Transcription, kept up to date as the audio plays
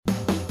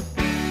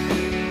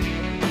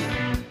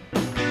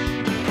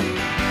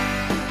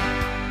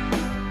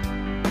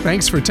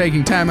Thanks for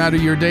taking time out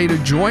of your day to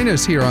join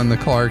us here on the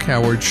Clark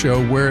Howard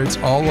Show, where it's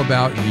all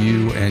about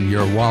you and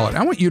your wallet.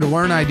 I want you to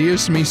learn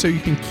ideas from me so you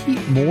can keep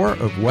more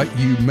of what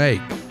you make.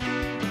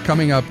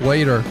 Coming up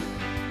later,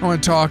 I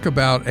want to talk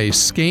about a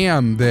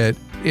scam that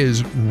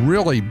is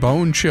really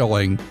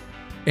bone-chilling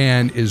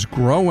and is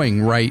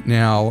growing right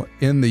now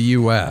in the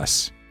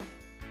U.S.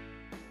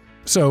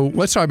 So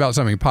let's talk about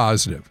something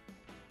positive.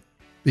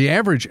 The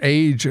average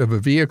age of a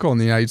vehicle in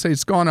the United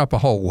States has gone up a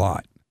whole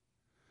lot.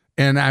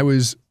 And I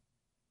was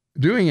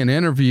doing an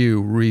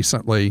interview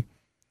recently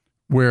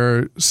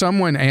where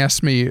someone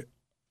asked me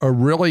a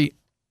really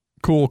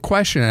cool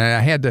question, and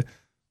I had to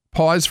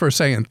pause for a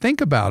second and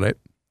think about it.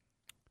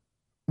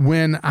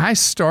 When I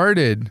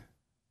started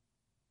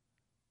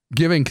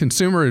giving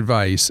consumer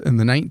advice in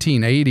the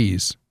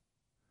 1980s,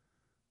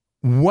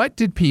 what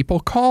did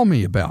people call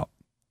me about?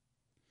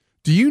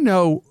 Do you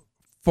know,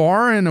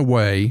 far and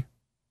away,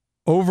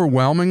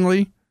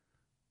 overwhelmingly,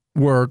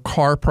 were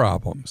car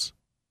problems?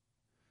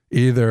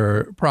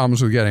 Either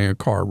problems with getting a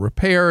car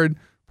repaired,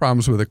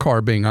 problems with a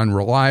car being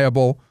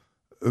unreliable,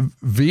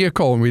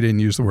 vehicle, and we didn't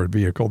use the word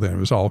vehicle then, it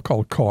was all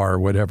called car,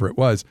 whatever it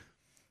was.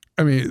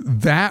 I mean,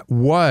 that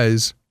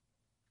was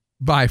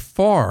by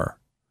far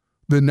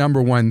the number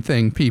one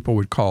thing people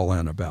would call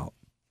in about.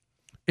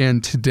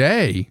 And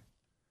today,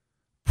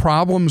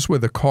 problems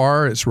with a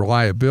car, its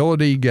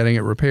reliability, getting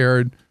it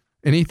repaired,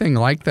 anything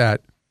like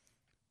that,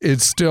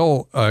 it's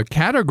still a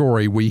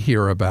category we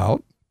hear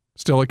about.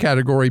 Still a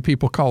category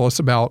people call us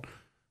about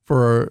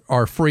for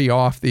our free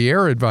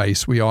off-the-air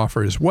advice we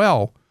offer as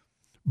well.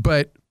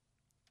 But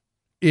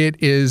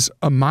it is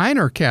a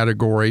minor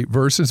category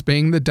versus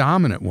being the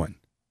dominant one.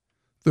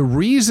 The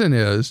reason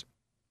is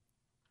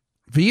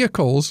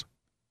vehicles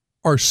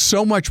are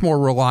so much more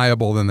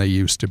reliable than they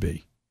used to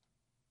be.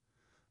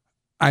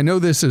 I know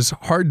this is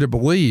hard to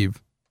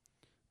believe,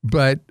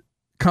 but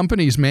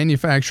companies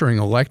manufacturing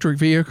electric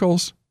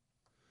vehicles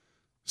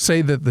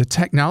say that the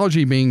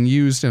technology being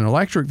used in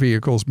electric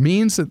vehicles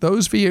means that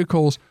those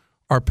vehicles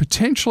are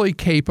potentially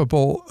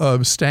capable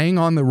of staying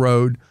on the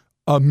road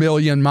 1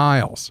 million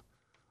miles.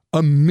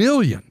 1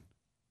 million.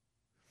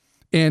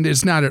 And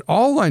it's not at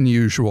all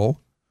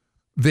unusual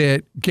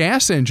that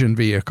gas engine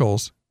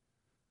vehicles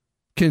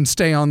can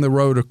stay on the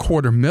road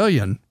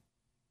 250,000,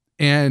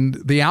 and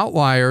the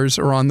outliers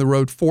are on the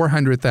road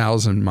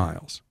 400,000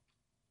 miles.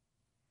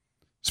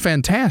 It's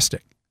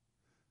fantastic.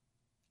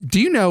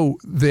 Do you know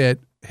that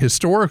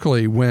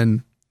historically,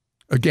 when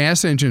a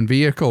gas engine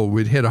vehicle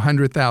would hit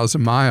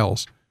 100,000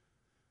 miles,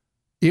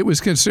 it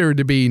was considered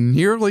to be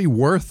nearly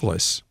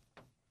worthless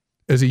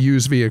as a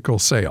used vehicle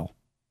sale?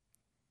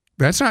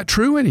 That's not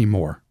true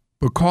anymore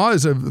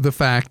because of the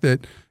fact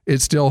that it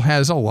still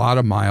has a lot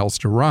of miles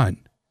to run.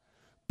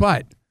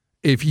 But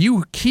if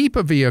you keep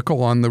a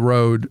vehicle on the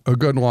road a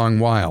good long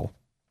while,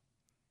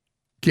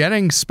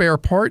 getting spare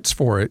parts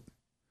for it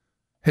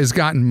has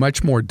gotten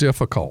much more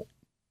difficult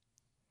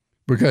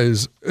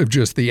because of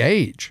just the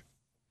age.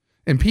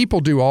 And people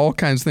do all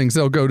kinds of things.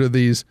 They'll go to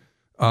these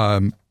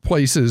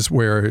places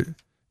where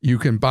you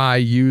can buy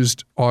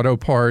used auto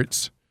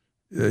parts,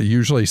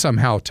 usually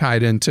somehow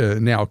tied into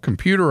now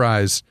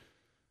computerized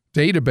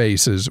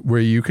databases where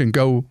you can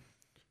go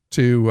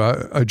to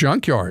a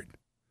junkyard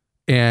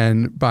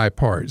and buy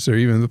parts. Or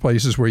even the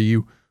places where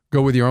you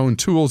go with your own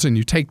tools and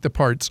you take the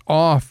parts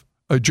off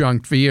a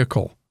junked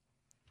vehicle.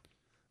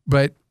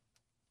 But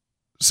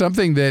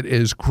something that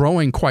is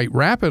growing quite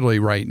rapidly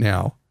right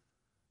now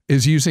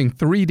is using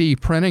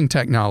 3D printing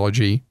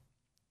technology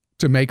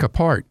to make a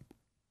part.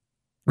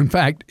 In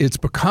fact, it's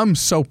become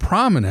so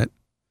prominent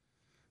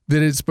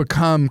that it's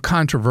become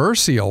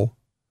controversial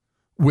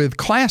with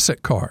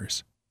classic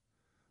cars.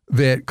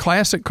 That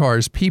classic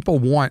cars, people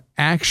want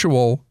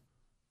actual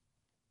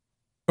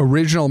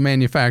original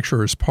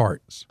manufacturer's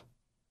parts.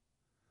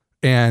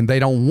 And they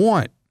don't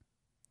want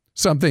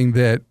something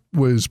that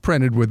was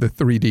printed with a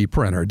 3D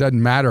printer. It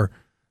doesn't matter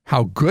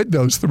how good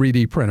those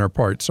 3D printer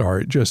parts are.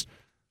 It just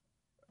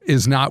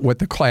is not what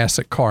the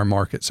classic car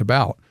market's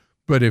about.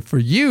 But if for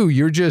you,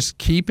 you're just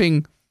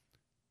keeping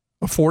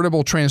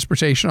affordable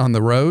transportation on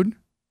the road,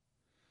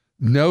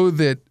 know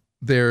that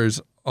there's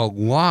a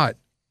lot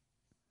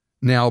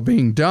now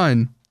being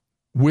done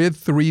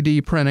with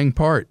 3D printing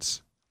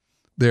parts.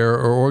 There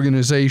are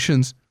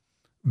organizations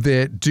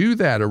that do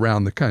that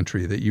around the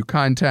country, that you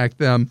contact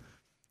them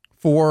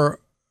for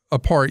a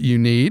part you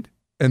need,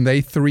 and they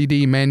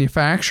 3D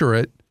manufacture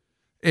it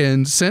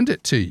and send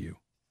it to you.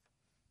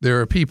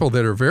 There are people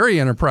that are very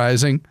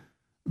enterprising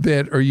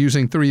that are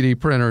using 3D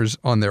printers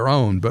on their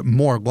own, but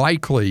more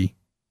likely,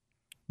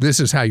 this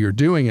is how you're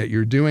doing it.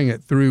 You're doing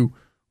it through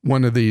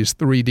one of these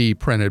 3D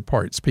printed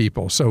parts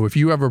people. So if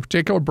you have a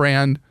particular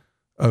brand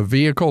of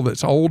vehicle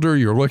that's older,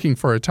 you're looking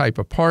for a type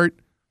of part,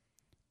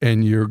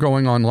 and you're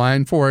going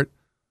online for it,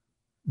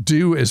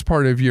 do as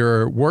part of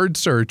your word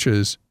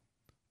searches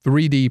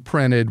 3D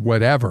printed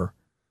whatever,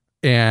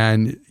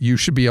 and you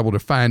should be able to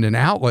find an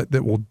outlet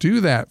that will do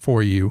that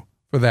for you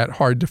for that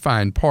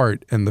hard-to-find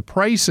part, and the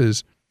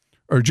prices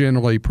are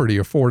generally pretty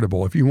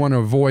affordable. If you want to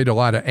avoid a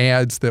lot of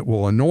ads that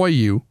will annoy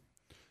you,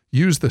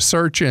 use the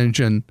search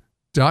engine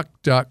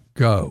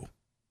DuckDuckGo.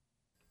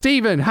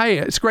 Stephen, hey,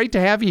 it's great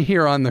to have you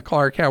here on the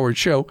Clark Howard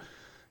Show.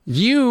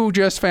 You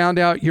just found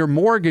out your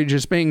mortgage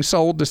is being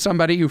sold to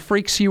somebody who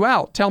freaks you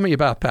out. Tell me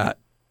about that.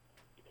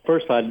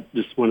 First, I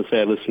just want to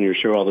say I listen to your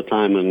show all the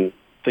time, and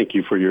thank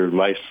you for your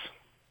advice,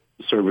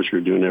 the service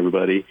you're doing to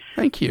everybody.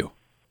 Thank you.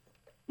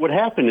 What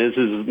happened is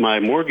my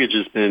mortgage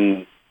has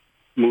been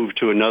moved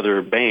to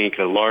another bank,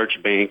 a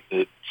large bank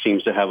that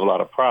seems to have a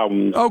lot of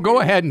problems. Oh, go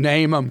ahead and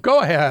name them. Go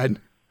ahead.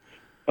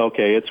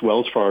 Okay, it's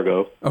Wells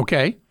Fargo.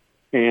 Okay.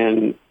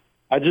 And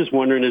I'm just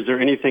wondering, is there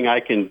anything I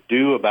can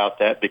do about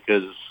that?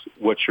 Because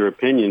what's your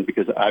opinion?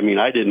 Because, I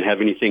didn't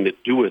have anything to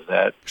do with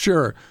that.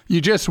 Sure.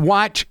 You just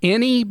watch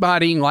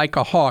anybody like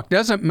a hawk.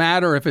 Doesn't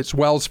matter if it's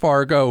Wells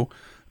Fargo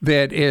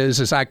that is,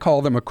 as I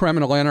call them, a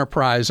criminal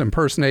enterprise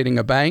impersonating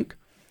a bank,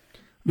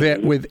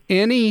 that with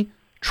any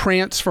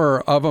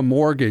transfer of a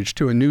mortgage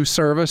to a new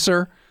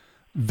servicer,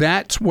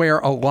 that's where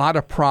a lot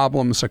of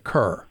problems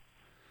occur.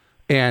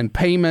 And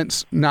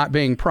payments not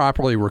being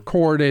properly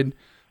recorded,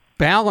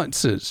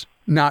 balances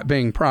not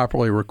being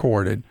properly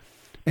recorded.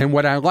 And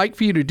what I'd like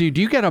for you to do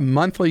you get a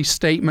monthly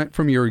statement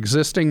from your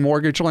existing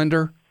mortgage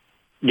lender?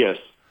 Yes.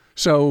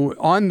 So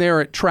on there,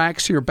 it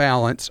tracks your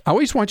balance. I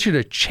always want you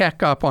to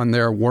check up on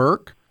their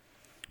work.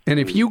 And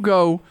if you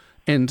go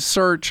and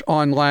search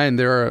online,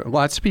 there are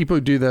lots of people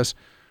who do this,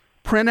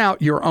 print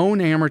out your own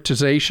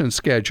amortization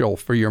schedule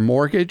for your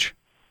mortgage.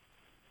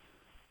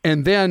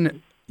 And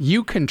then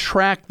you can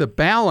track the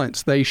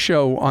balance they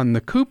show on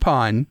the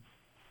coupon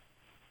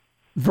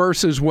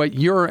versus what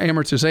your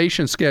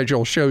amortization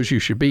schedule shows you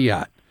should be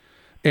at.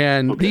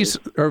 And these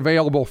are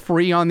available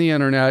free on the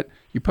internet.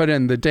 You put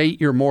in the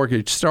date your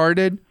mortgage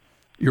started,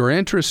 your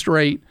interest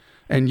rate,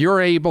 and you're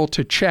able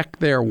to check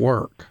their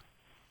work.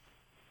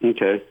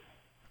 Okay.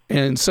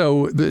 And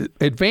so the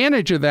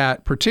advantage of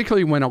that,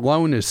 particularly when a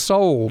loan is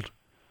sold,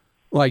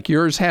 like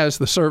yours has,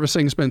 the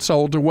servicing's been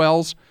sold to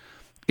Wells,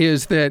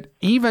 is that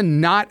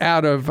even not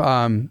out of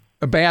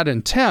a bad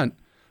intent,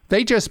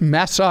 they just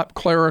mess up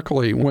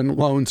clerically when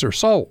loans are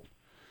sold.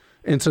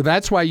 And so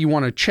that's why you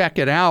want to check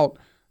it out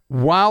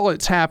while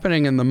it's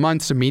happening in the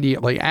months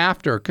immediately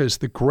after, because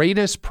the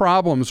greatest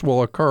problems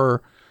will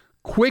occur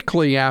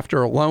quickly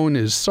after a loan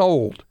is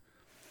sold.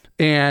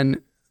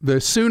 And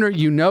the sooner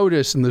you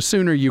notice and the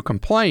sooner you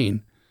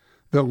complain,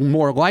 the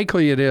more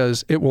likely it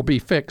is it will be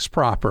fixed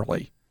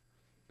properly.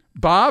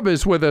 Bob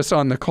is with us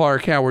on the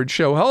Clark Howard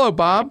Show. Hello,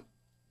 Bob.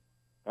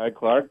 Hi,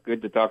 Clark.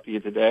 Good to talk to you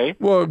today.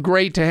 Well,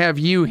 great to have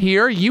you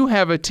here. You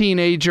have a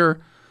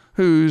teenager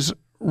who's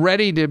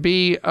ready to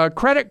be a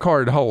credit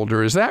card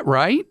holder. Is that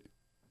right?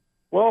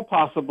 Well,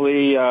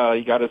 possibly.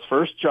 He got his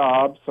first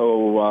job,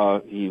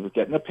 so he was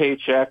getting a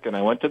paycheck, and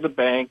I went to the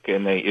bank,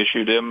 and they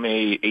issued him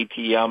a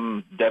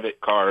ATM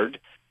debit card.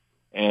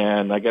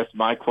 And I guess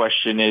my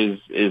question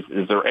is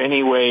there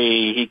any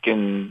way he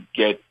can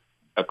get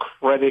a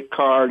credit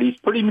card? He's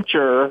pretty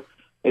mature.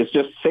 It's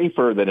just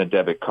safer than a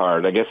debit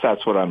card. I guess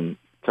that's what I'm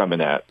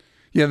coming at.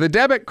 Yeah, the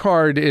debit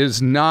card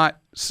is not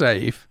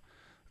safe.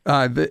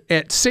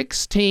 At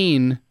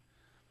 16,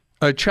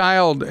 a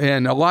child,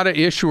 and a lot of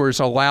issuers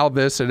allow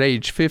this at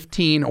age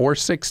 15 or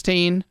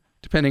 16,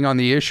 depending on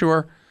the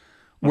issuer,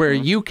 where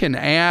you can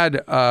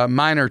add a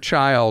minor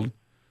child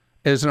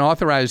as an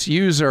authorized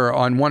user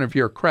on one of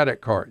your credit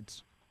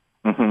cards.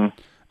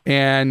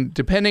 And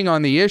depending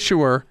on the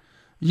issuer,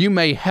 you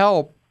may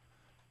help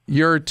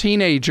your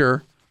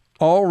teenager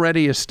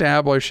already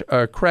establish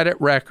a credit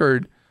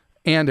record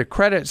and a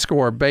credit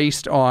score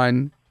based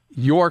on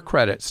your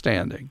credit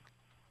standing.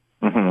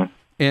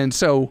 And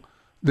so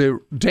the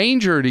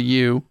danger to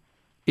you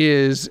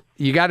is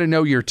you got to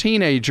know your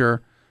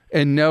teenager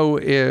and know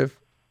if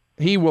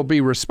he will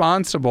be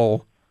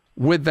responsible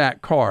with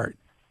that card.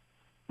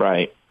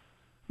 Right.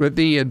 But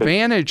the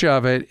advantage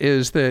of it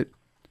is that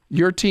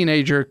your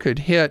teenager could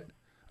hit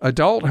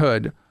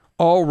adulthood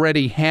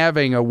already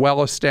having a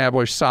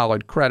well-established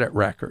solid credit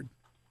record.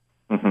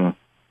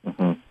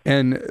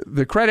 And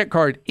the credit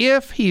card,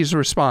 if he's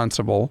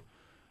responsible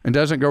and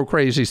doesn't go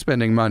crazy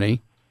spending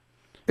money,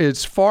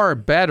 it's far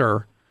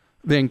better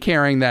than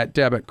carrying that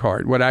debit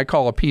card, what I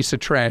call a piece of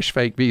trash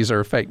fake Visa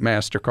or fake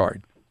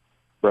MasterCard.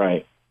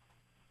 Right.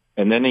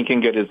 And then he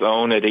can get his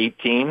own at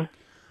 18?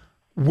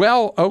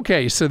 Well,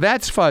 okay, so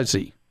that's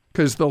fuzzy,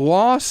 because the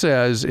law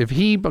says if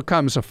he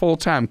becomes a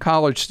full-time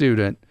college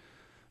student,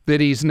 that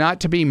he's not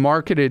to be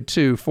marketed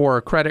to for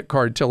a credit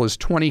card till his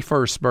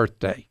 21st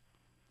birthday.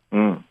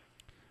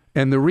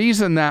 And the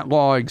reason that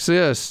law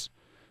exists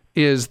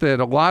is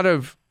that a lot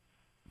of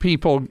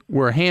people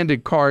were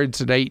handed cards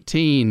at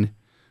 18,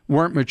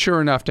 weren't mature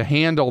enough to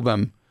handle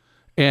them,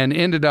 and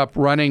ended up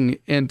running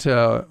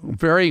into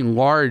very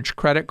large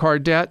credit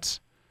card debts.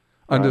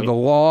 Under the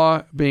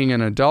law, being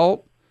an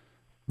adult,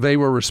 they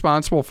were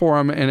responsible for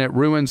them, and it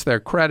ruins their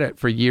credit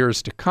for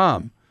years to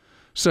come.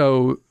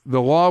 So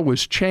the law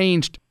was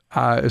changed,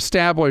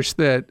 established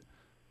that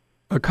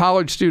a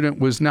college student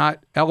was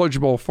not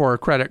eligible for a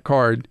credit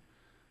card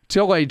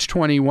till age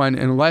 21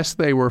 unless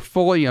they were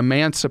fully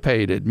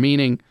emancipated,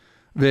 meaning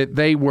that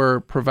they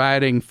were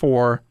providing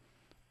for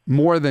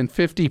more than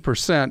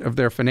 50% of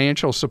their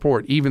financial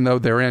support, even though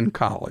they're in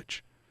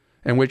college,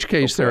 in which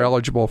case they're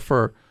eligible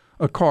for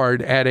a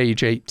card at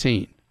age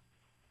 18.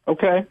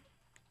 Okay.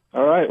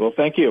 All right. Well,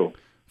 thank you.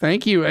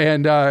 Thank you.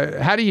 And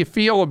how do you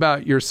feel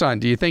about your son?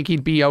 Do you think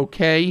he'd be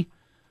okay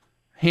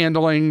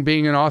handling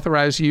being an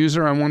authorized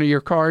user on one of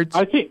your cards?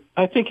 I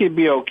think he'd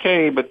be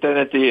okay, but then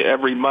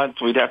every month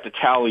we'd have to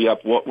tally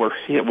up what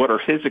are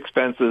his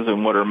expenses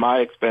and what are my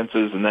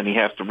expenses, and then he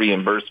has to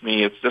reimburse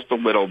me. It's just a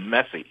little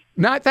messy.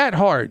 Not that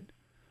hard.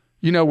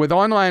 You know, with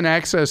online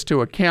access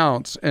to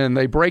accounts, and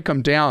they break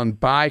them down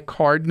by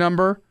card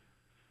number,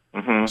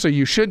 so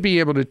you should be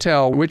able to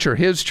tell which are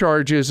his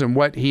charges and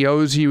what he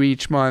owes you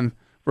each month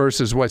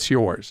versus what's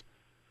yours.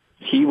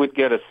 He would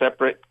get a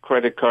separate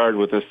credit card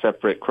with a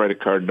separate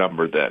credit card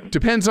number then.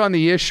 Depends on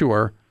the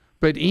issuer,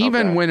 but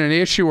even when an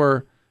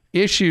issuer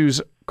issues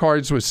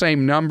cards with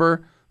same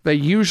number, they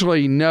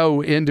usually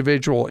know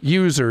individual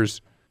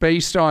users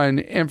based on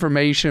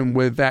information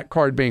with that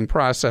card being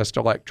processed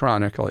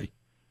electronically.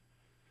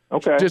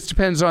 Okay. Just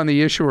depends on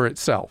the issuer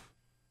itself.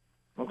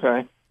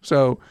 Okay.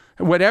 So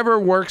whatever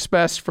works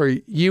best for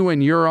you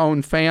and your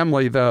own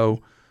family,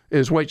 though,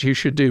 is what you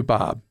should do,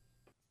 Bob.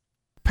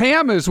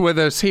 Pam is with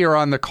us here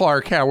on the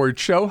Clark Howard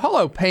Show.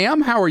 Hello,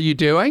 Pam. How are you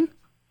doing?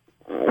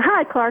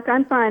 Hi, Clark.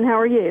 I'm fine. How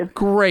are you?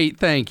 Great,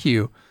 thank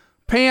you.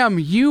 Pam,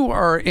 you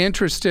are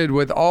interested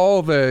with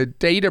all the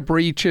data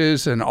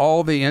breaches and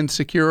all the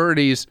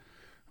insecurities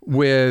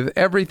with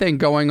everything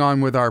going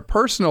on with our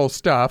personal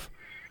stuff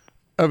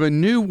of a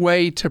new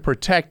way to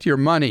protect your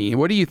money.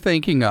 What are you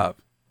thinking of?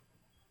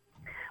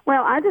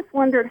 Well, I just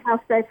wondered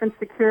how safe and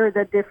secure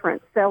the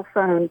different cell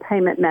phone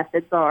payment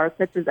methods are,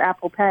 such as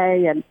Apple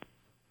Pay, and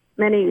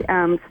many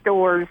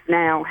stores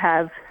now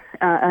have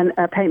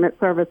a payment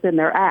service in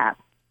their app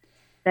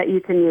that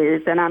you can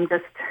use. And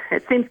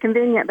it seems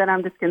convenient, but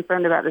I'm just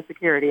concerned about the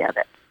security of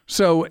it.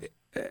 So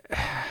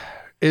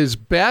is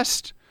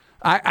best,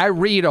 I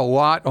read a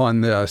lot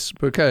on this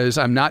because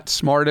I'm not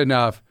smart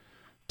enough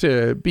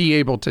to be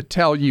able to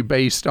tell you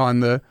based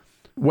on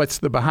what's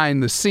the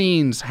behind the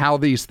scenes, how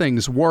these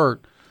things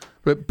work.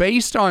 But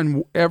based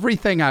on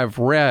everything I've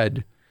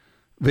read,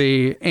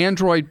 the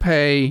Android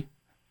Pay,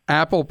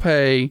 Apple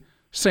Pay,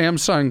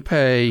 Samsung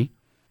Pay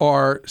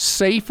are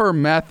safer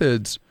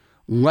methods,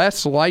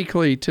 less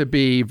likely to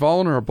be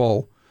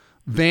vulnerable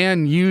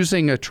than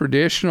using a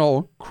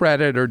traditional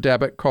credit or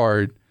debit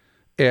card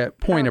at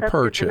point of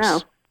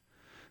purchase.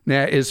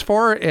 Now, as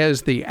far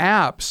as the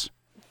apps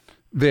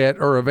that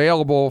are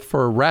available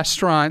for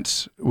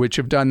restaurants, which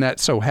have done that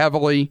so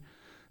heavily,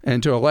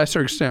 and to a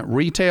lesser extent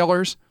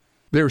retailers,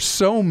 there's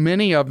so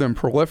many of them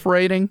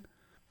proliferating.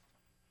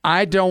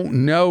 I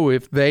don't know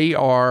if they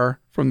are,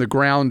 from the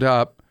ground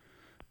up,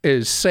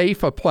 as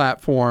safe a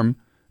platform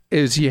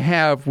as you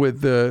have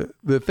with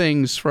the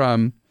things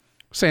from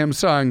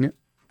Samsung,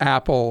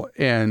 Apple,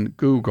 and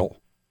Google.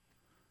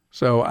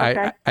 So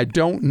okay. I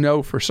don't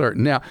know for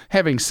certain. Now,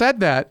 having said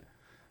that,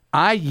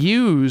 I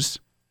use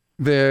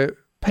the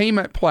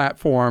payment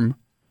platform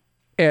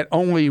at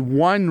only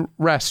one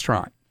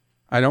restaurant.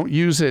 I don't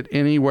use it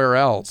anywhere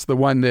else, the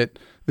one that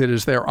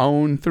is their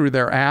own through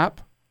their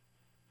app.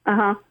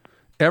 Uh-huh.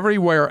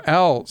 Everywhere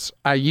else,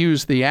 I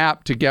use the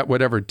app to get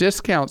whatever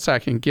discounts I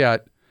can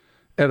get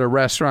at a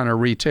restaurant or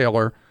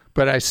retailer,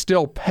 but I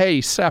still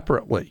pay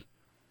separately.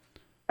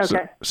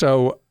 Okay.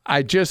 So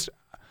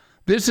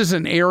this is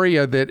an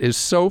area that is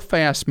so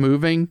fast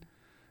moving,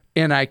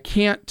 and I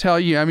can't tell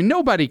you, I mean,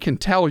 nobody can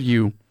tell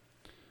you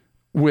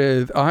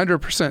with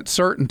 100%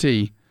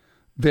 certainty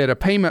that a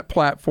payment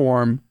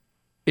platform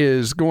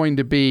is going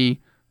to be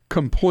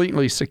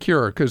completely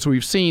secure, because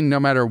we've seen no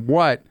matter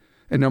what,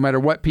 and no matter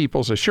what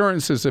people's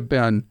assurances have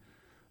been,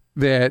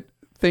 that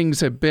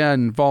things have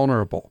been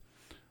vulnerable.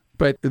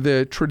 But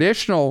the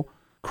traditional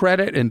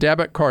credit and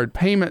debit card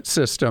payment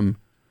system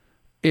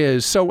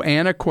is so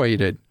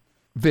antiquated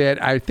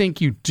that I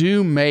think you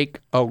do make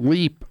a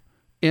leap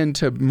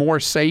into more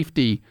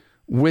safety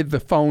with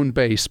the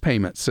phone-based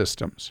payment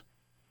systems.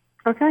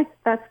 Okay,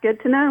 that's good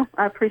to know.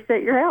 I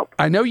appreciate your help.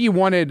 I know you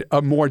wanted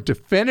a more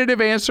definitive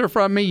answer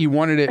from me. You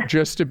wanted it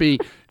just to be,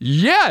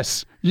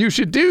 yes, you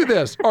should do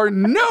this, or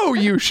no,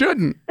 you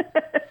shouldn't.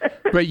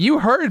 But you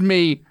heard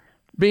me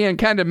being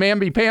kind of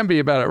mamby-pamby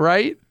about it,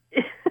 right?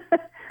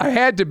 I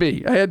had to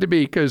be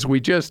because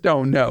we just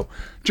don't know.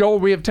 Joel,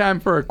 we have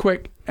time for a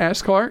quick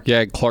Ask Clark?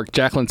 Yeah, Clark.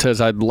 Jacqueline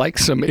says, I'd like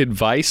some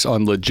advice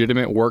on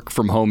legitimate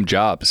work-from-home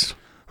jobs.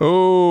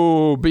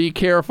 Oh, be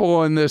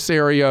careful in this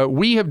area.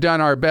 We have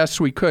done our best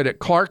we could at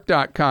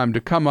Clark.com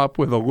to come up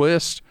with a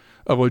list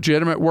of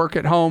legitimate work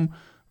at home.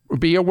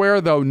 Be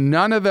aware, though,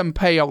 none of them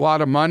pay a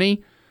lot of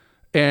money,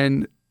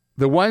 and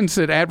the ones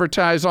that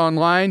advertise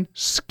online,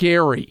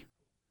 scary.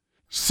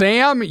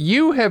 Sam,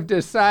 you have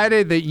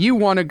decided that you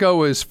want to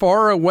go as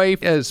far away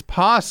as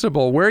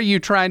possible. Where are you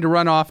trying to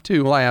run off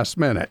to last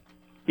minute?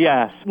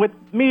 Yes. With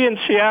me in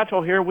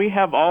Seattle here, we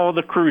have all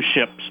the cruise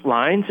ships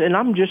lines, and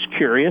I'm just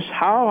curious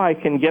how I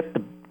can get the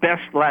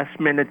best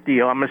last-minute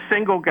deal. I'm a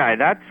single guy.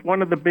 That's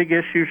one of the big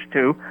issues,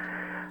 too.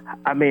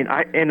 I mean,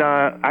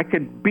 I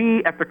could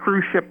be at the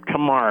cruise ship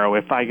tomorrow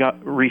if I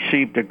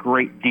received a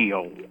great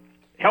deal.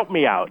 Help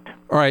me out.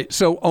 All right.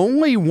 So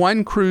only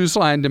one cruise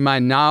line, to my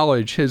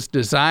knowledge, has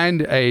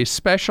designed a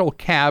special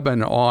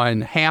cabin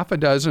on half a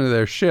dozen of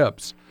their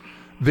ships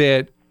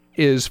that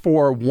is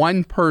for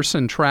one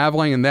person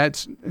traveling, and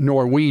that's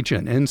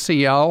Norwegian,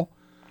 NCL.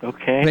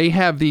 Okay. They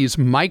have these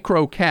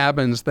micro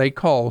cabins they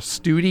call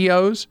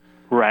studios.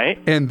 Right.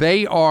 And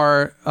they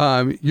are,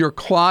 your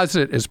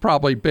closet is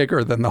probably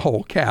bigger than the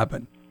whole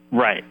cabin.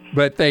 Right.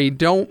 But they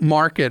don't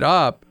mark it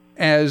up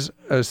as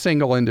a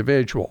single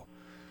individual.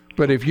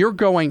 But if you're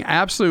going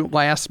absolute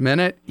last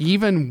minute,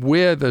 even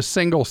with a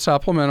single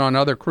supplement on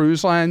other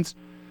cruise lines,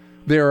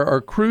 there are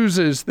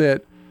cruises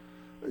that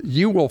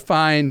you will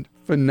find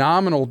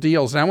phenomenal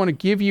deals. And I want to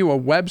give you a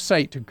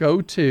website to go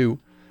to,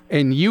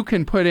 and you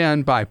can put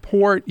in by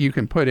port, you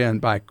can put in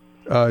by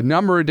a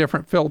number of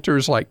different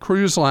filters like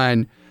cruise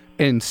line,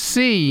 and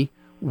see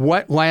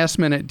what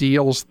last-minute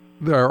deals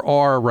there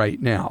are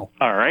right now.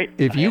 All right.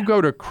 If you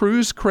go to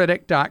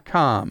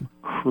cruisecritic.com.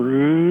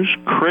 Cruise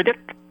Critic?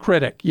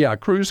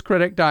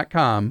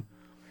 cruisecritic.com.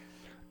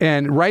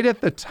 And right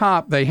at the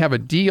top, they have a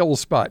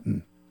deals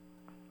button.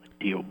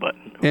 Deal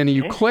button. Okay. And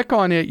you click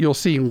on it, you'll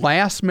see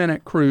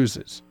last-minute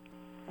cruises.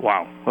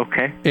 Wow.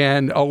 Okay.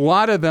 And a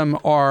lot of them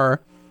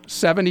are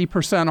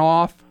 70%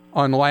 off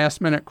on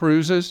last-minute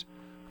cruises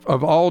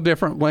of all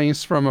different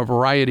lengths from a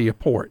variety of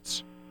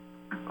ports.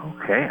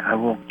 Okay, I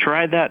will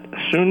try that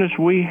as soon as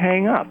we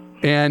hang up.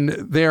 And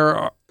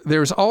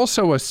there's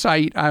also a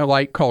site I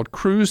like called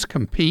Cruise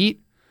Compete,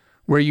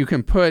 where you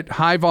can put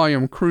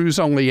high-volume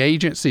cruise-only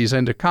agencies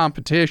into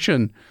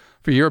competition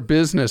for your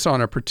business on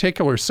a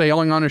particular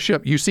sailing on a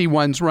ship. You see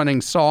ones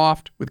running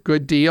soft with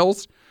good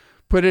deals,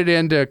 put it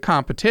into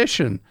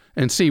competition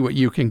and see what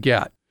you can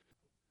get.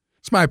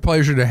 It's my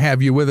pleasure to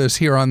have you with us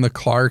here on the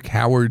Clark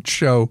Howard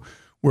Show,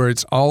 where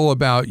it's all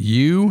about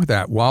you,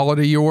 that wallet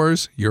of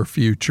yours, your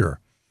future.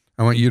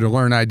 I want you to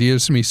learn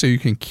ideas from me so you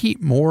can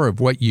keep more of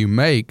what you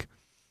make.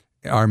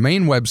 Our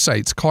main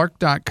website's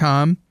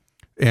clark.com,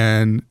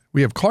 and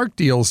we have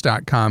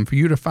clarkdeals.com for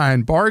you to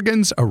find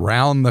bargains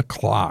around the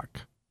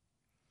clock.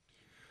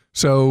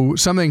 So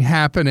something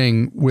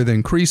happening with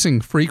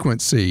increasing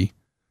frequency,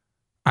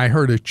 I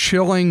heard a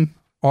chilling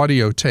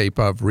audio tape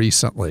of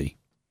recently.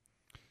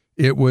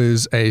 It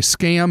was a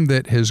scam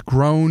that has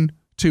grown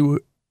to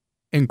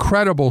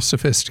incredible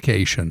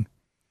sophistication,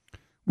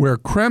 where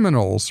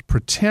criminals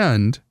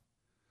pretend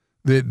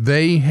that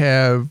they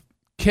have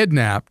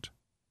kidnapped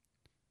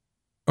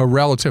a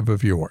relative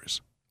of yours.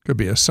 Could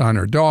be a son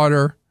or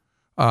daughter,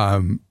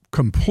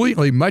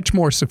 completely much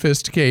more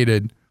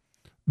sophisticated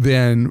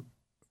than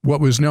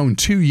what was known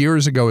 2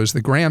 years ago as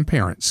the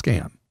grandparent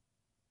scam,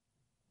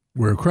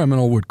 where a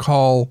criminal would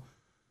call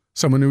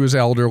someone who was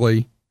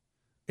elderly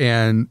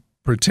and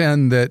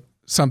pretend that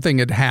something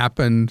had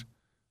happened,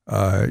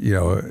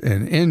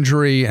 an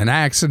injury, an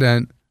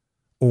accident,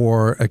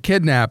 or a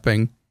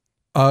kidnapping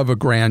of a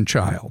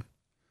grandchild.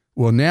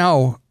 Well,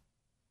 now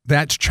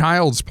that's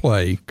child's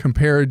play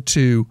compared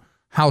to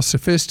how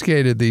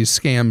sophisticated these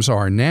scams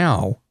are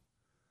now,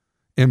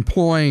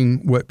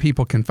 employing what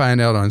people can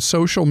find out on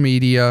social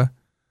media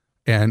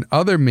and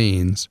other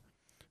means,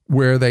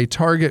 where they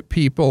target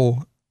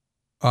people,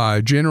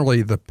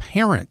 generally the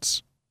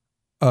parents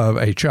of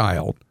a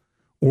child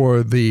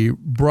or the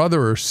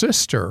brother or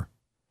sister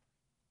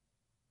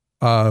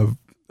of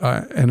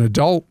an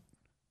adult,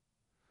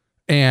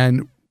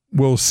 and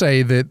will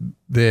say that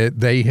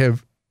they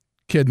have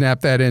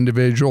kidnapped that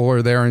individual,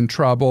 or they're in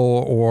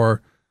trouble,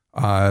 or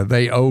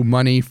they owe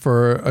money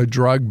for a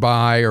drug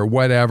buy or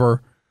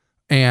whatever.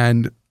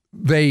 And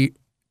they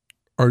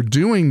are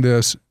doing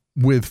this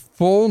with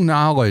full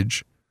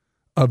knowledge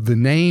of the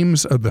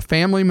names of the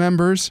family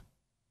members,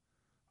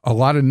 a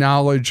lot of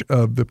knowledge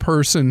of the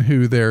person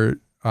who they're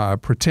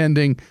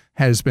pretending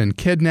has been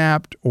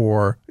kidnapped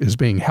or is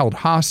being held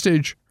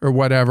hostage or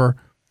whatever.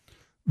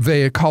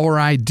 The caller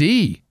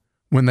ID,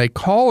 when they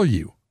call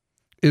you,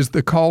 is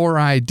the caller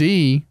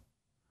ID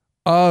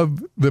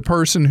of the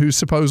person who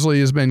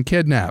supposedly has been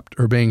kidnapped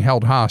or being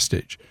held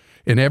hostage.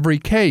 In every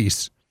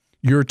case,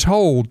 you're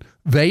told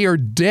they are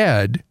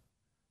dead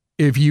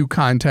if you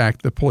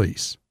contact the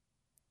police.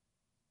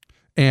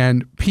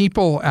 And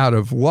people out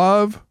of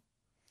love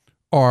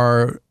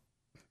are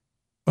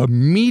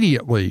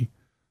immediately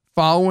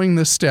following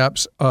the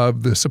steps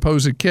of the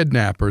supposed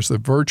kidnappers, the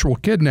virtual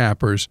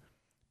kidnappers,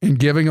 and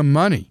giving them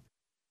money.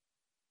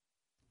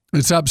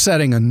 It's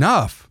upsetting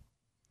enough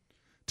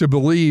to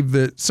believe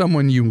that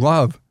someone you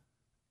love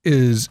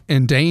is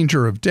in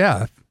danger of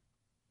death.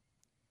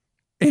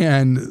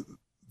 And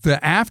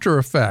the after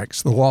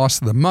effects, the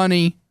loss of the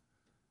money,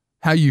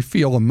 how you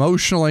feel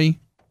emotionally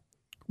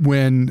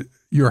when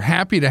you're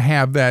happy to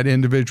have that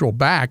individual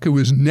back who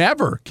was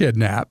never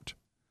kidnapped,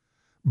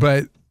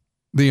 but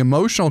the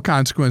emotional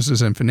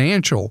consequences and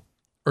financial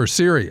are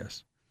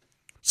serious.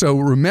 So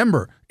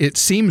remember, it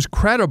seems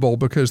credible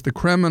because the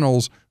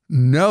criminals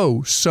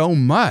know so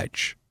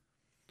much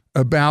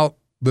about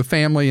the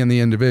family and the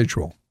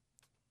individual.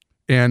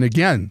 And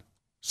again,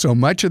 So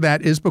much of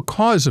that is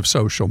because of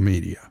social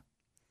media.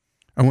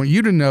 I want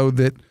you to know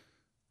that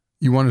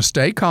you want to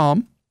stay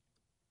calm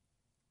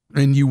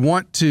and you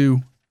want to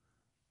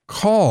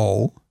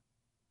call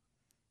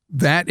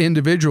that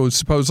individual who's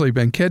supposedly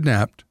been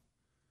kidnapped,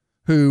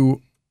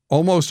 who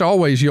almost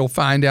always you'll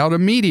find out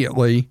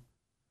immediately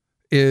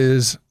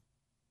is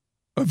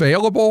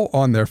available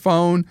on their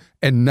phone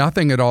and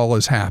nothing at all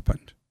has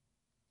happened.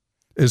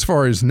 As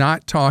far as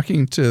not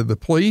talking to the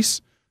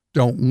police,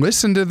 don't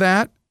listen to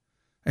that,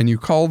 and you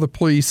call the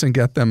police and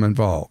get them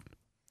involved.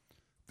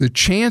 The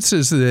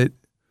chances that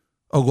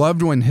a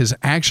loved one has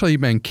actually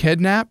been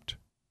kidnapped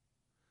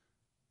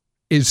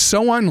is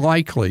so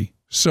unlikely,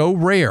 so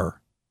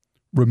rare.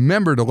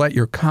 Remember to let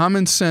your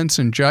common sense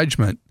and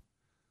judgment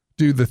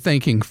do the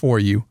thinking for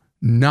you,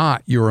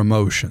 not your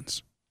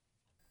emotions.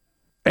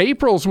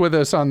 April's with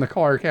us on the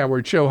Clark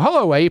Howard Show.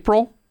 Hello,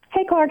 April.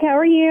 Hey, Clark, how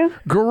are you?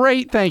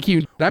 Great, thank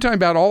you. I'm talking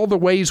about all the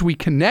ways we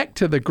connect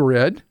to the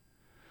grid.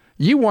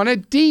 You want to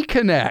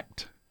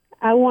deconnect.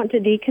 I want to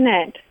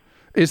deconnect.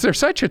 Is there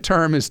such a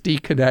term as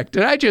deconnect?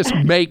 Did I just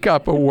make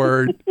up a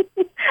word?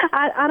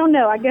 I don't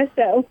know. I guess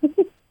so.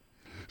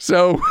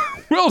 So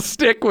we'll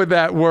stick with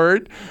that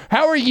word.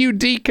 How are you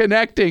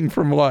deconnecting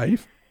from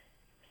life?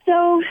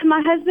 So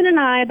my husband and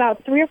I,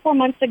 about 3 or 4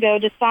 months ago,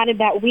 decided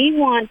that we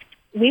want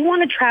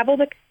to travel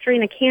the country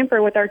in a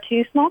camper with our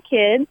 2 small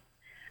kids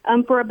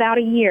for about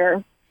a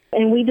year.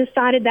 And we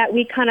decided that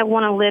we kind of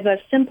want to live a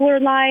simpler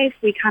life.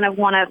 We kind of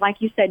want to, like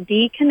you said,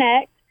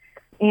 deconnect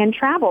and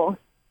travel.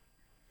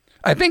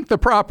 I think the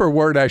proper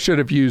word I should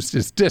have used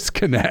is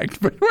disconnect,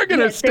 but we're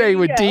going to stay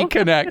with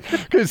deconnect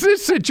because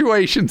this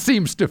situation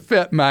seems to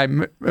fit my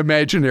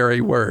imaginary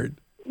word.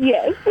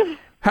 Yes.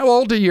 How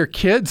old are your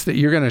kids that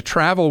you're going to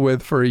travel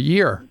with for a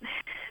year?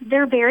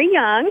 They're very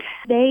young.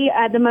 They,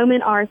 at the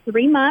moment, are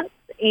 3 months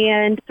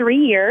and 3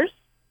 years.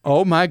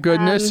 Oh, my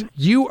goodness.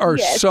 You are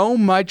so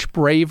much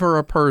braver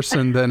a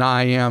person than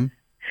I am.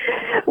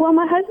 Well,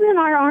 my husband and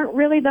I aren't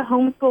really the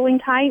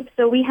homeschooling type,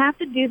 so we have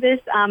to do this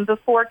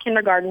before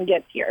kindergarten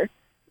gets here.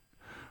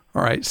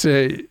 All right.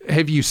 So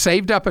have you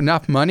saved up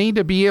enough money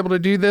to be able to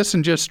do this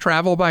and just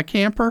travel by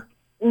camper?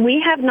 We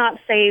have not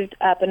saved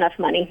up enough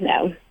money,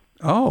 no.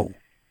 Oh.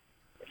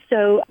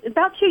 So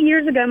about 2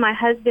 years ago, my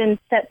husband's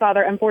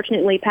stepfather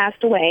unfortunately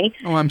passed away.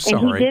 Oh, I'm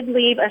sorry. And he did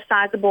leave a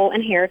sizable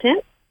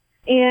inheritance.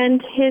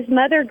 And his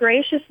mother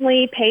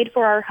graciously paid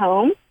for our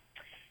home.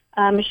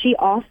 She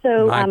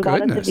also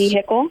bought us a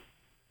vehicle.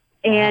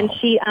 And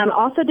she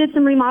also did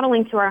some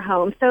remodeling to our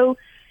home. So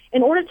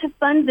in order to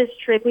fund this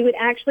trip, we would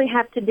actually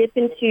have to dip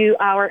into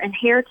our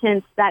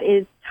inheritance that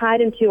is tied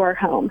into our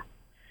home.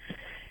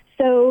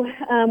 So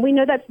we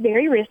know that's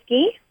very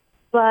risky,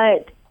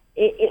 but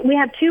we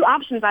have 2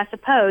 options, I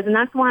suppose, and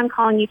that's why I'm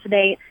calling you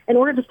today. In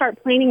order to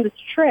start planning this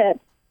trip,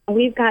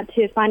 we've got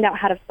to find out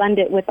how to fund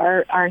it with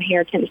our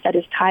inheritance that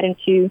is tied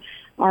into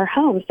our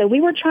home. So we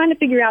were trying to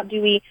figure out,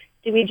 do we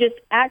just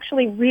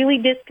actually really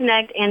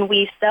disconnect and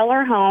we sell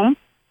our home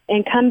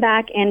and come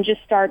back and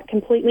just start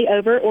completely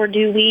over, or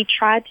do we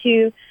try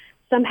to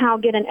somehow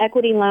get an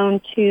equity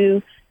loan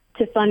to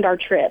fund our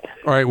trip?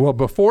 All right. Well,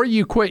 before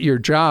you quit your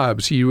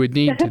jobs, you would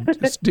need to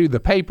just do the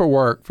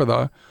paperwork for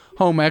the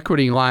home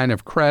equity line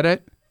of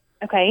credit.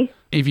 Okay.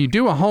 If you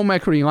do a home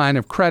equity line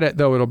of credit,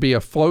 though, it'll be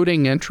a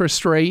floating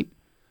interest rate.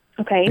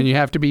 Okay. And you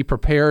have to be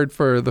prepared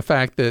for the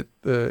fact that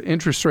the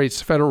interest rates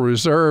the Federal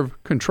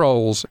Reserve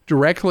controls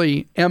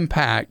directly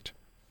impact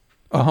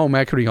a home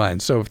equity line.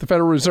 So if the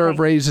Federal Reserve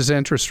raises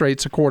interest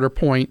rates a quarter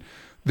point,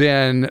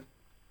 then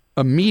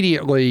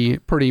immediately,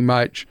 pretty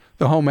much,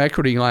 the home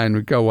equity line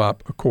would go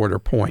up a quarter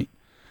point.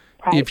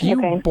 Right. If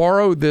you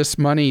borrowed this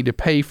money to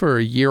pay for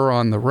a year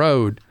on the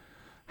road,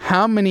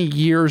 how many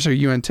years are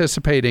you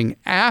anticipating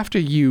after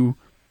you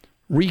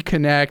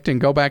reconnect and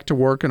go back to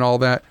work and all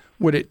that,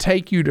 would it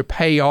take you to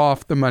pay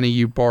off the money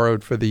you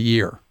borrowed for the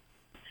year?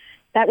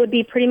 That would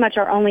be pretty much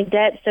our only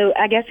debt. So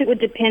I guess it would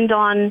depend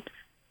on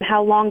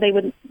how long they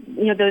would,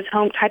 those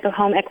type of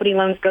home equity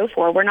loans go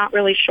for. We're not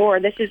really sure.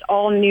 This is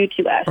all new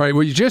to us. All right.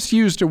 Well, you just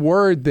used a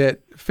word that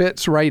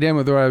fits right in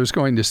with what I was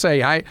going to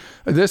say. At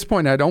this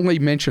point, I'd only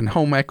mention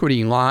home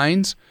equity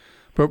lines,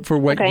 but for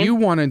what you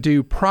want to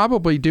do,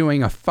 probably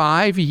doing a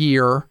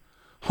 5-year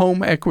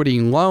home equity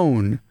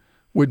loan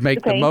would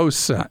make the most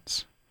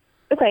sense.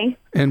 Okay.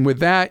 And with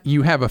that,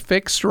 you have a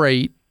fixed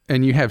rate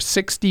and you have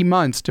 60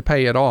 months to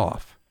pay it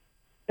off.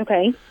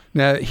 Okay.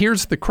 Now,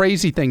 here's the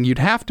crazy thing. You'd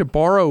have to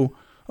borrow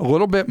a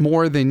little bit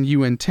more than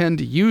you intend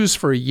to use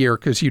for a year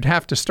because you'd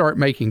have to start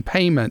making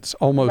payments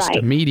almost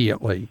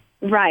immediately.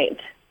 Right.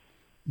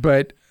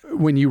 But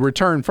when you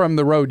return from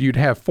the road, you'd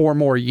have 4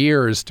 more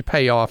years to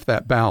pay off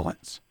that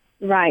balance.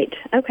 Right.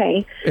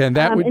 Okay. And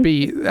that would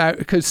be,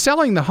 because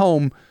selling the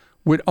home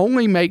would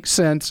only make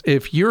sense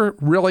if you're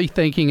really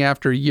thinking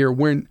after a year,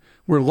 we're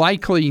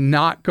likely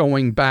not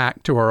going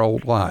back to our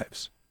old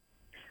lives.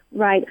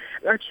 Right.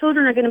 Our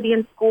children are going to be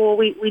in school.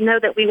 We know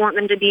that we want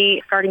them to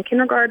be starting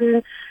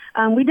kindergarten.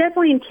 We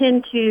definitely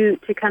intend to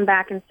come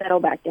back and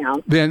settle back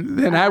down.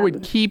 Then I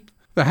would keep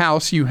the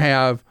house you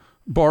have,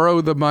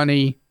 borrow the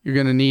money you're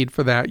going to need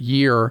for that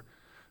year,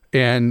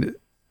 and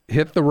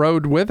hit the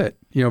road with it.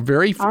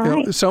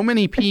 So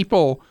many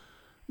people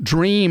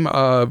dream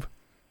of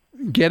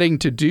getting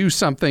to do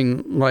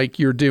something like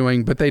you're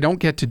doing, but they don't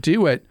get to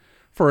do it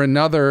for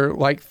another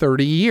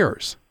 30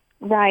 years.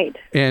 Right.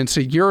 And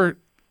so you're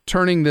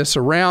turning this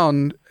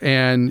around,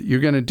 and you're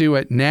going to do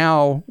it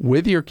now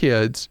with your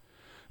kids,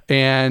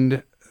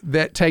 and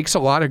that takes a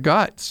lot of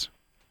guts.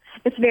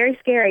 It's very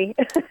scary.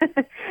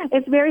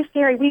 It's very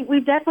scary.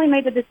 We've definitely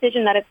made the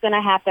decision that it's going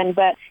to happen,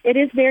 but it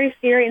is very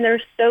scary, and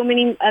there's so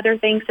many other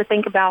things to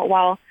think about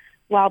while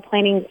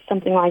planning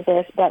something like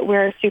this, but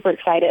we're super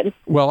excited.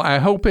 Well, I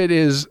hope it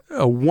is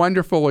a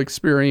wonderful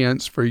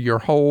experience for your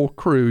whole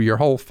crew, your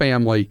whole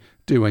family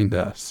doing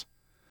this.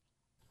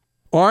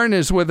 Arn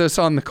is with us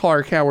on the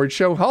Clark Howard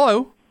Show.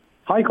 Hello.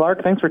 Hi,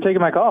 Clark. Thanks for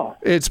taking my call.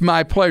 It's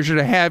my pleasure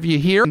to have you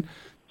here.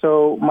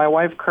 So my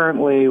wife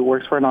currently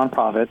works for a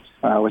nonprofit,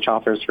 which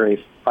offers her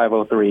a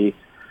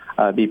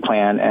 503B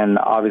plan, and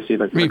obviously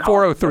the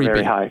 403B.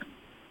 Very high.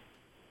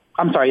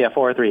 I'm sorry,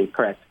 403,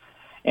 correct.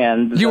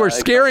 And you were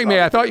scaring me.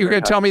 I thought you were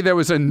going to tell me there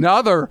was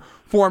another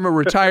form of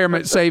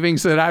retirement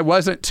savings that I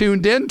wasn't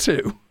tuned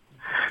into.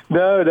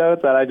 No,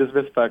 it's not. I just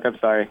misspoke. I'm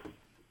sorry.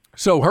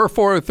 So her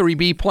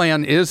 403B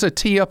plan is a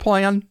TIA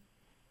plan?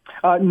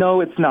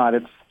 No, it's not.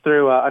 It's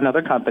through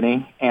another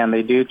company, and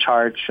they do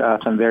charge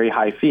some very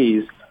high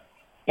fees.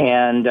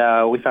 And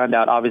we found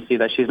out, obviously,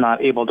 that she's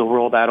not able to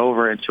roll that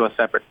over into a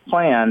separate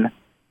plan.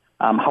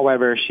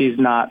 However, she's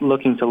not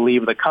looking to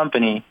leave the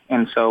company,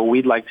 and so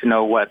we'd like to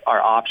know what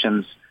our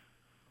options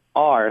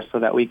are so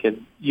that we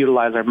could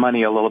utilize our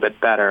money a little bit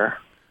better.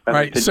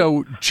 Right.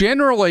 So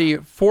generally,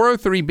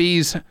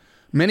 403Bs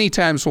many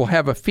times will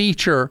have a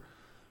feature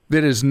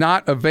that is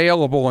not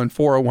available in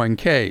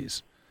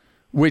 401ks,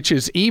 which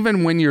is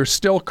even when you're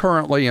still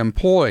currently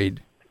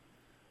employed,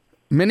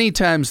 many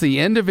times the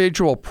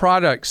individual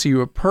products you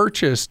have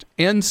purchased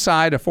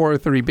inside a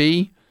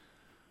 403B,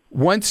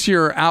 once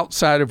you're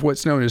outside of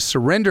what's known as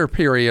surrender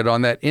period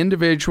on that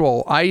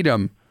individual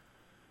item,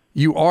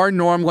 you are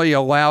normally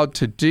allowed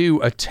to do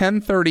a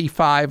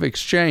 1035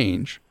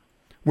 exchange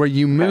where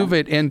you move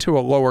it into a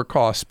lower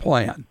cost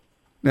plan.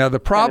 Now, the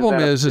problem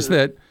is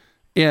that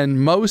in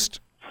most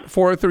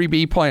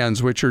 403B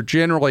plans, which are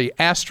generally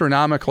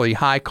astronomically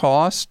high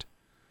cost,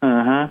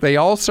 they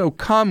also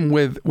come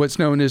with what's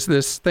known as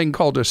this thing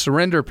called a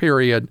surrender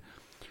period,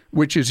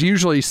 which is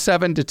usually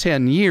 7 to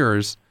 10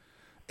 years.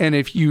 And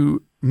if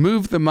you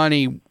move the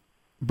money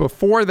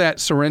before that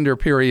surrender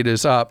period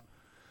is up,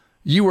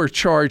 you are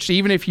charged,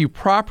 even if you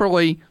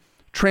properly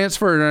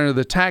transfer it under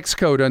the tax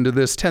code under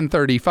this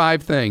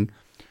 1035 thing,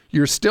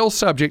 you're still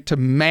subject to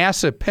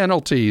massive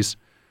penalties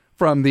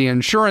from the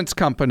insurance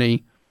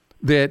company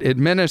that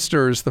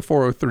administers the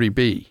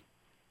 403B.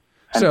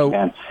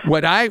 So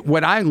what I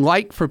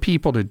like for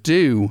people to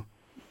do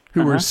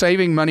who are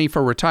saving money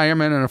for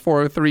retirement in a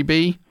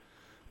 403B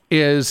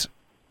is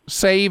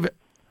save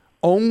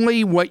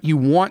only what you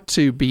want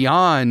to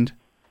beyond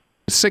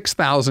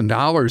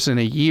 $6,000 in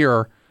a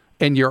year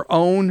in your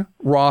own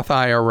Roth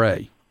IRA.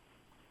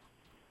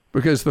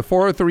 Because the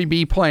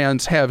 403B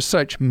plans have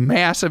such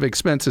massive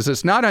expenses.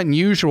 It's not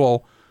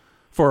unusual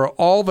for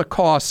all the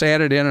costs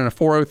added in a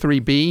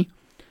 403B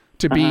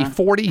to be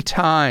 40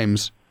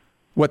 times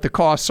what the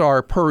costs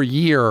are per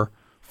year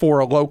for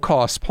a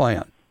low-cost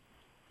plan.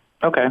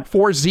 Okay.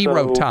 40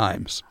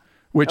 times,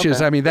 which is,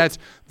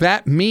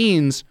 that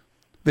means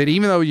that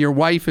even though your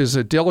wife is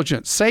a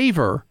diligent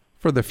saver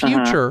for the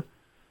future,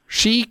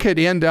 she could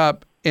end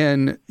up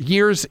in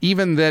years,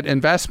 even that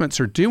investments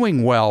are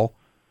doing well,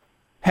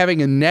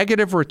 having a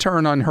negative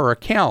return on her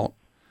account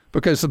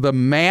because of the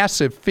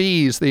massive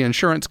fees the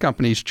insurance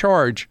companies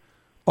charge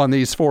on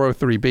these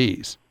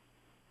 403Bs.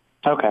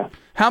 Okay.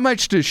 How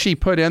much does she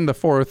put in the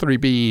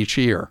 403B each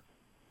year?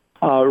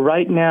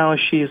 Right now,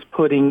 she's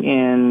putting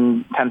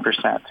in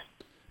 10%.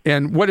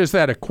 And what does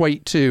that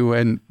equate to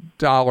in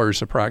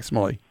dollars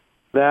approximately?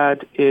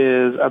 That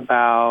is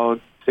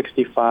about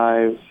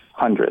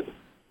 $6,500.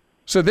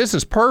 So this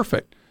is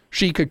perfect.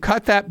 She could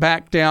cut that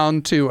back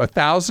down to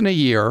 $1,000 a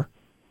year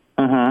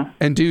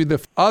and do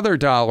the other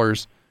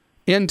dollars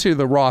into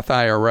the Roth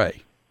IRA.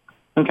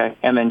 Okay,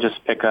 and then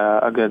just pick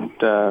a good...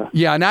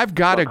 and I've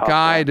got a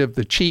guide of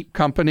the cheap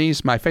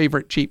companies, my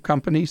favorite cheap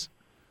companies.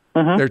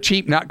 They're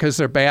cheap not because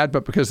they're bad,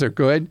 but because they're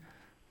good,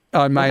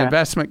 on my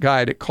investment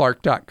guide at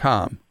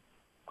clark.com.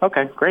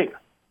 Okay, great.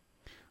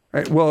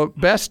 All right, well,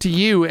 best to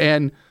you,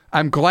 and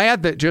I'm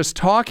glad that just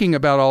talking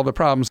about all the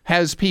problems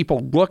has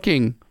people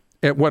looking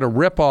at what a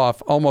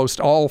ripoff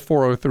almost all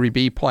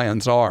 403B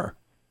plans are.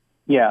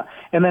 Yeah,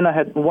 and then I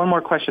had one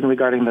more question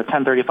regarding the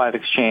 1035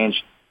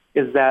 exchange.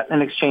 Is that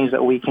an exchange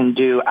that we can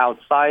do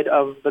outside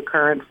of the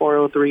current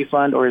 403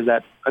 fund, or is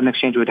that an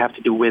exchange we'd have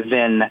to do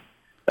within that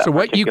So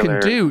what you can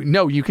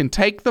do, you can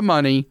take the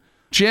money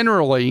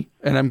generally,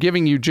 and I'm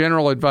giving you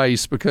general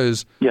advice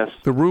because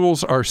the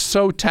rules are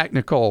so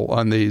technical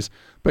on these,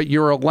 but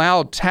you're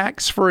allowed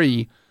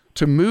tax-free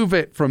to move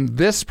it from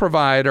this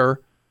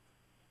provider,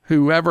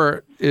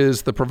 whoever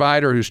is the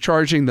provider who's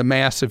charging the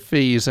massive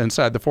fees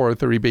inside the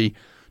 403B,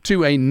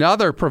 to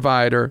another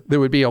provider that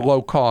would be a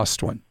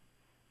low-cost one.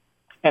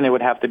 And it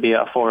would have to be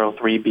a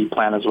 403B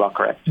plan as well,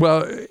 correct?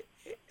 Well,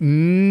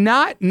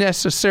 not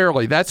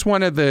necessarily. That's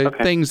one of the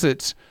things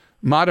that's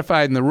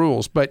modified in the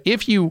rules. But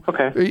if you,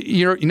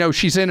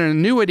 she's in an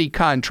annuity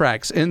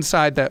contracts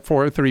inside that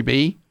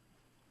 403B,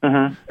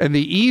 and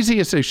the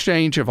easiest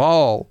exchange of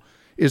all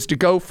is to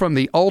go from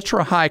the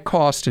ultra-high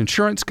cost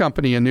insurance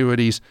company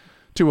annuities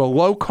to a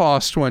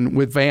low-cost one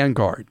with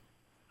Vanguard.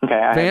 Okay,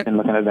 I have been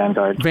looking at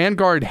Vanguard.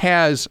 Vanguard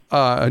has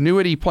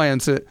annuity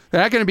plans that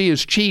they're not going to be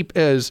as cheap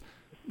as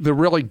the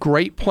really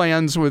great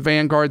plans with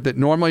Vanguard that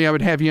normally I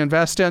would have you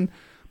invest in,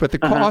 but the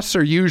costs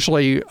are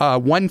usually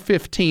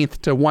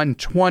 1/15th to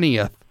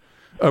 1/20th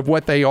of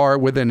what they are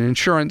with an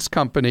insurance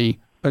company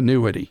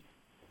annuity.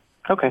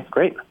 Okay,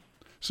 great.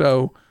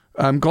 So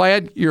I'm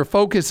glad you're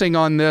focusing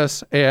on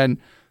this, and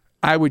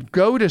I would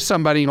go to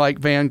somebody like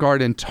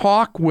Vanguard and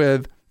talk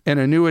with an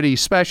annuity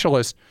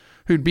specialist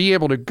who'd be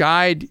able to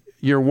guide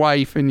your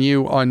wife and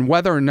you on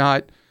whether or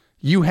not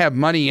you have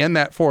money in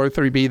that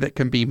 403B that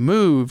can be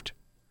moved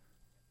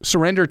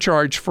surrender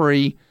charge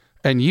free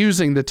and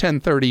using the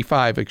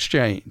 1035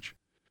 exchange.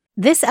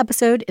 This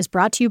episode is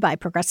brought to you by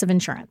Progressive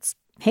Insurance.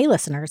 Hey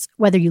listeners,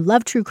 whether you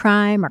love true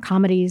crime or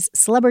comedies,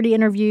 celebrity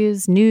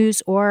interviews,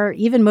 news, or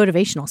even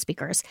motivational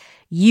speakers,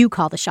 you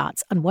call the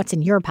shots on what's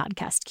in your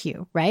podcast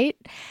queue, right?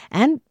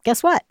 And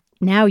guess what?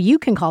 Now you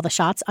can call the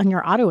shots on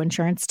your auto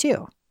insurance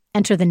too.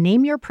 Enter the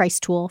Name Your Price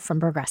tool from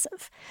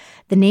Progressive.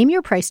 The Name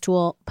Your Price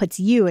tool puts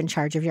you in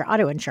charge of your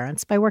auto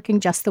insurance by working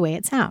just the way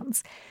it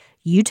sounds.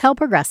 You tell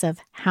Progressive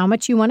how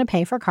much you want to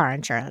pay for car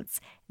insurance.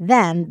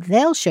 Then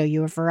they'll show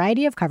you a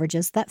variety of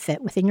coverages that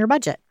fit within your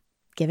budget,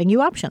 giving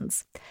you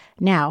options.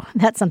 Now,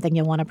 that's something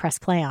you'll want to press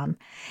play on.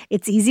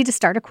 It's easy to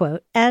start a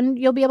quote, and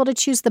you'll be able to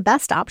choose the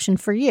best option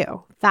for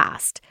you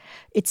fast.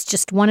 It's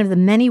just one of the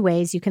many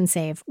ways you can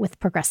save with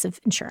Progressive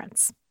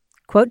Insurance.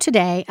 Quote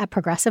today at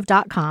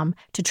Progressive.com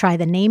to try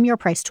the Name Your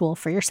Price tool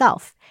for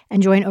yourself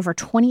and join over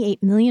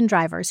 28 million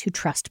drivers who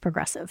trust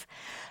Progressive.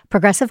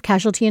 Progressive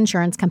Casualty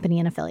Insurance Company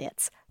and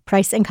Affiliates.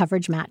 Price and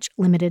coverage match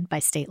limited by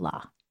state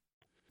law.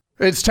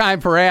 It's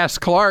time for Ask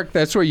Clark.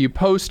 That's where you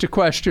post a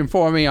question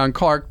for me on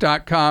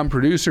Clark.com.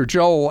 Producer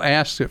Joel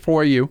asks it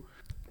for you.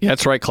 Yeah,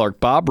 that's right, Clark.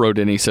 Bob wrote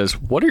in. He says,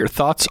 what are your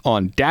thoughts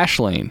on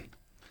Dashlane?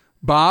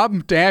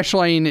 Bob,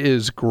 Dashlane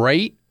is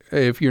great.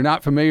 If you're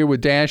not familiar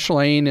with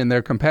Dashlane and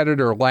their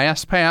competitor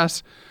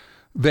LastPass,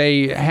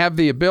 they have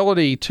the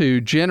ability to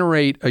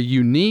generate a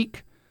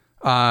unique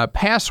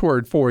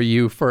password for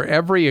you for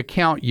every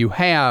account you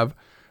have,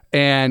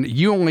 and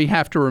you only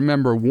have to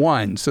remember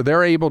one. So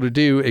they're able to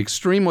do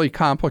extremely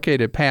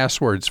complicated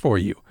passwords for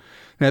you.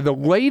 Now, the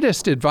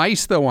latest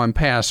advice, though, on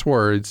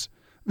passwords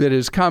that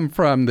has come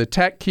from the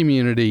tech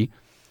community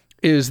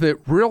is that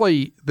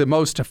really the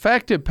most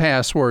effective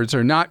passwords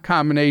are not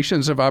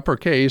combinations of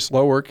uppercase,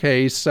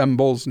 lowercase,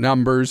 symbols,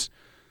 numbers.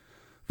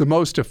 The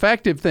most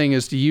effective thing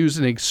is to use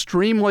an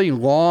extremely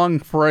long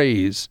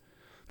phrase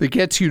that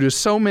gets you to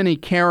so many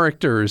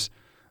characters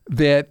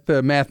that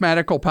the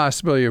mathematical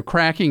possibility of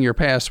cracking your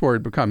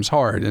password becomes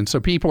hard. And so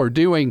people are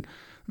doing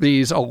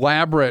these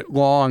elaborate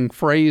long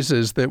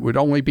phrases that would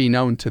only be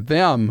known to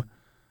them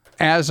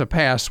as a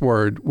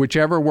password.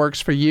 Whichever works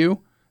for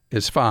you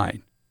is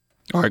fine.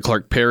 All right,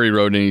 Clark Perry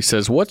wrote in. He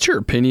says, what's your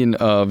opinion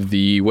of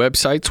the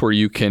websites where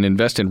you can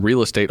invest in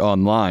real estate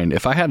online?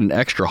 If I had an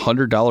extra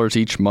 $100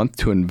 each month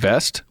to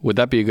invest, would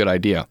that be a good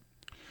idea?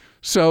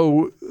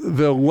 So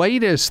the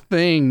latest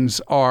things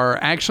are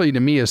actually,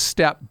 to me, a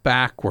step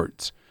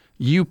backwards.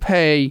 You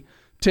pay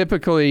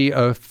typically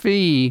a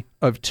fee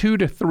of 2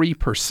 to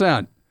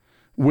 3%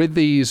 with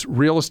these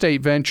real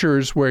estate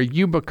ventures where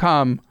you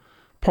become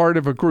part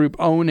of a group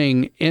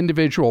owning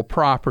individual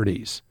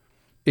properties.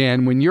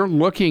 And when you're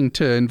looking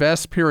to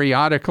invest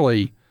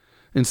periodically,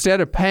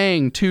 instead of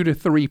paying 2 to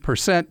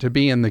 3% to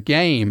be in the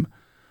game,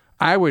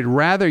 I would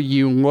rather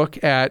you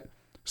look at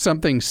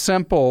something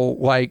simple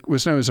like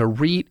was known as a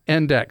REIT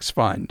index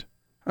fund.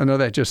 I know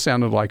that just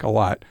sounded like a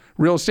lot.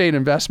 Real Estate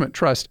Investment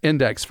Trust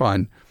Index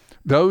Fund.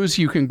 Those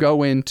you can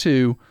go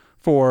into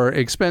for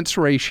expense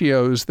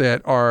ratios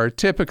that are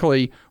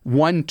typically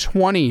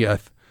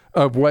 1/20th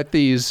of what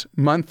these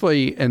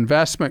monthly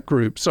investment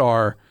groups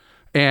are,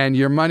 and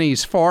your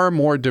money's far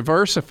more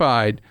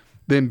diversified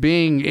than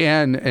being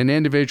in an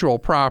individual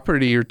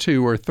property or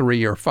 2 or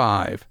 3 or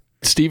 5.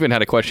 Stephen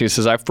had a question. He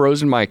says, I've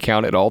frozen my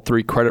account at all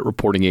 3 credit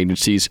reporting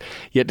agencies,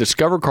 yet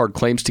Discover Card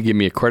claims to give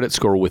me a credit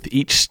score with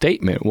each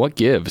statement. What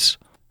gives?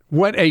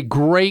 What a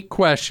great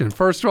question.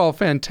 First of all,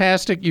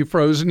 fantastic you've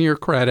frozen your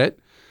credit.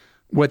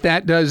 What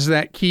that does is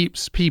that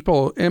keeps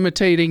people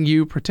imitating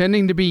you,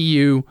 pretending to be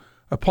you,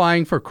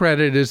 applying for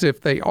credit as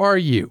if they are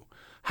you.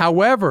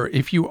 However,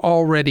 if you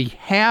already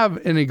have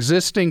an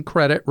existing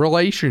credit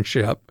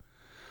relationship,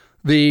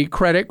 the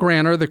credit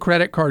grantor, the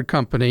credit card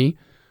company,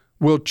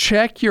 will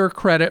check your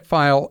credit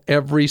file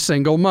every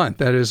single month.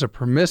 That is a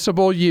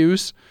permissible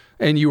use,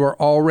 and you are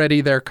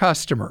already their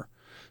customer.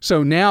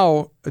 So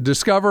now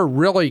Discover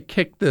really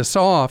kicked this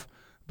off,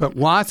 but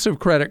lots of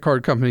credit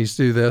card companies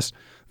do this.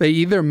 They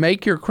either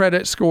make your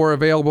credit score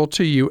available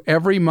to you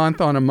every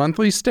month on a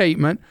monthly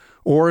statement,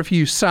 or if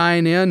you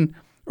sign in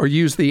or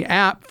use the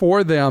app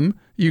for them,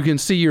 you can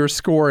see your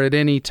score at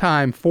any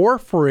time for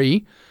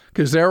free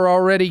because they're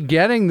already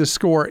getting the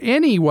score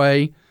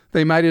anyway.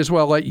 They might as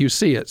well let you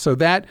see it. So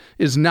that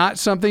is not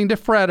something to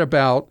fret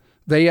about.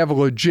 They have a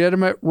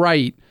legitimate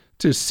right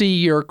to see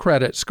your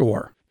credit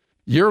score.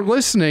 You're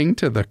listening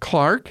to The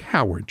Clark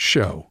Howard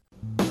Show.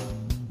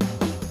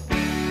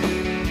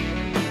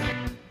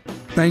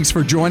 Thanks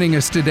for joining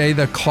us today.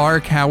 The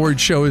Clark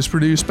Howard Show is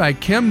produced by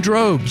Kim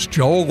Drobes,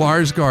 Joel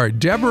Larsgaard,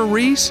 Deborah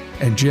Reese,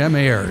 and Jim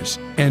Ayers.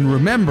 And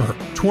remember,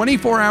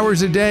 24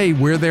 hours a day,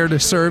 we're there to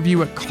serve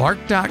you at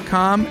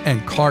clark.com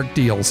and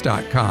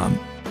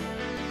clarkdeals.com.